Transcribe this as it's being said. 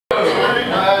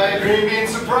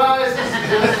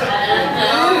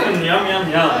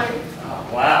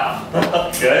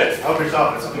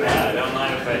office. Yeah, I don't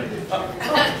mind if I...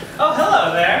 Oh,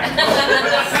 hello there.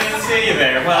 Nice to see you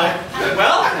there. Well,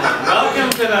 welcome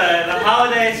to the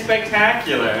Holiday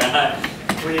Spectacular.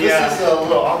 This is a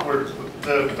little awkward.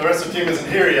 The rest of the team isn't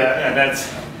here yet. Yeah, that's...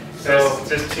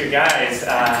 just two guys.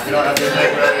 We don't have to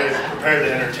get ready prepared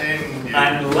to entertain you.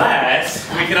 Unless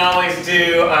we can always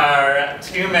do our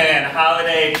two-man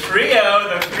holiday trio,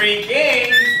 the Three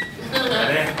Kings.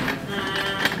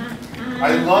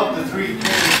 I love the Three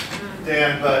Kings,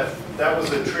 Dan, but that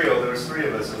was a trio. There was three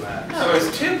of us in that. No, it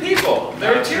was two people.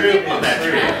 There were two people in that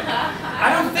trio.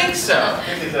 I don't think so. I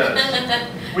think it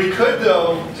does. We could,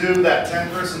 though, do that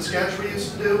 10-person sketch we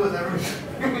used to do with everything.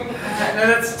 No,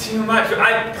 that's too much.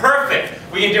 Perfect.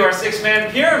 We can do our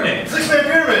six-man pyramid. Six-man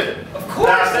pyramid. Of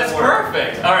course, that's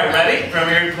perfect. All right, ready?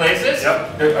 Remember your places?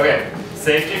 Yep. Okay,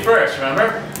 safety first,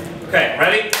 remember? Okay,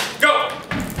 ready? Go!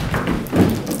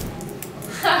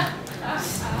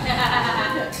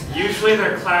 Usually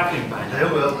they're clapping by now. They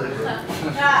will.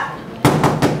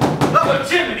 Oh,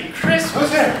 Jiminy Christmas!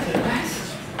 Who's there?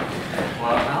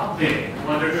 Well, I'll be.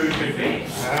 Wonder who it could be.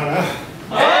 I don't know.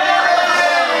 Hey!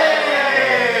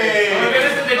 Look at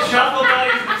the Shuffle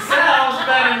Buddies themselves,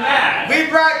 better than that. We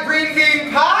brought green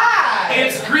bean pie!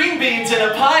 It's green beans in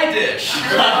a pie dish. I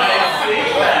see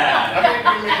that. I mean,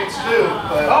 green beans too,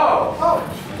 but...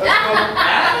 Let's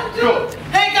go. Cool.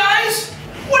 Hey guys,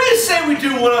 what do you say we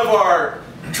do one of our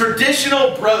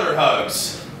traditional brother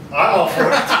hugs? I'm all for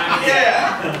it.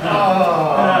 Yeah.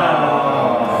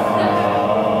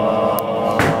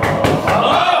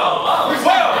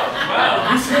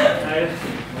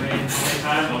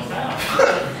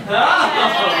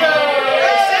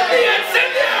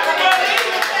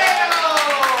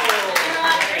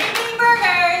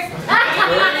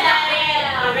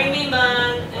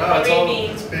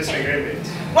 It's basically green beans.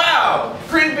 Wow,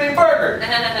 green bean burger.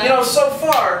 You know, so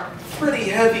far, pretty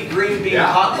heavy green bean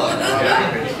potluck.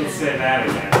 You can say that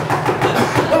again.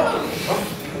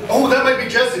 Oh, that might be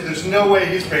Jesse. There's no way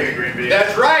he's bringing green beans.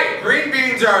 That's right. Green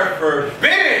beans are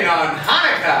forbidden on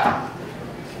Hanukkah.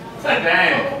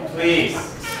 Dan, please.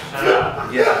 Shut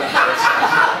up. Yeah.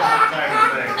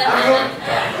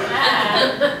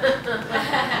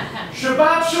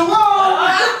 Shabbat shalom!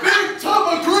 Big tub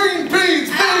of green beans!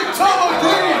 Big tub of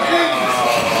green beans!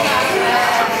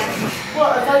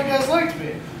 What? I thought you guys liked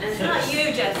me. It's not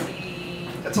you, Jesse.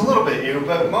 It's a little bit you,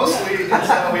 but mostly it's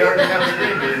how we already have the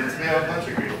green beans. We have a bunch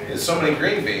of green beans. There's so many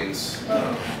green beans.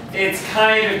 It's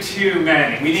kind of too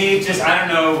many. We need just, I don't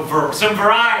know, some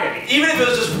variety. Even if it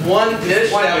was just one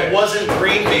dish that wasn't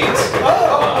green beans.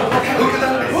 Who could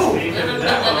that be? Ooh. Hey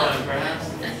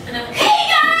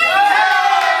guys!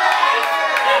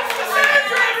 It's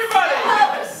Cassandra, everybody!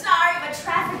 Oh, sorry, but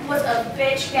traffic was a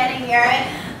bitch getting here.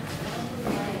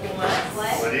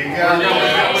 What? What do you got?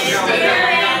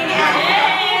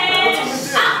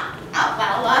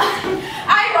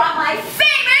 I brought my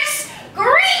famous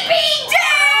green bean dish!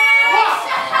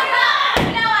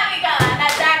 No,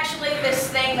 that's actually this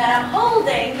thing that I'm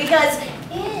holding, because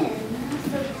in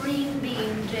the green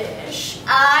bean dish,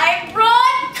 I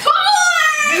brought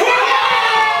corn!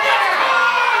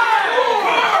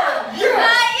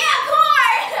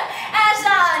 Corn! As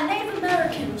Native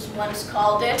Americans once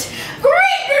called it,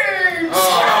 green beans!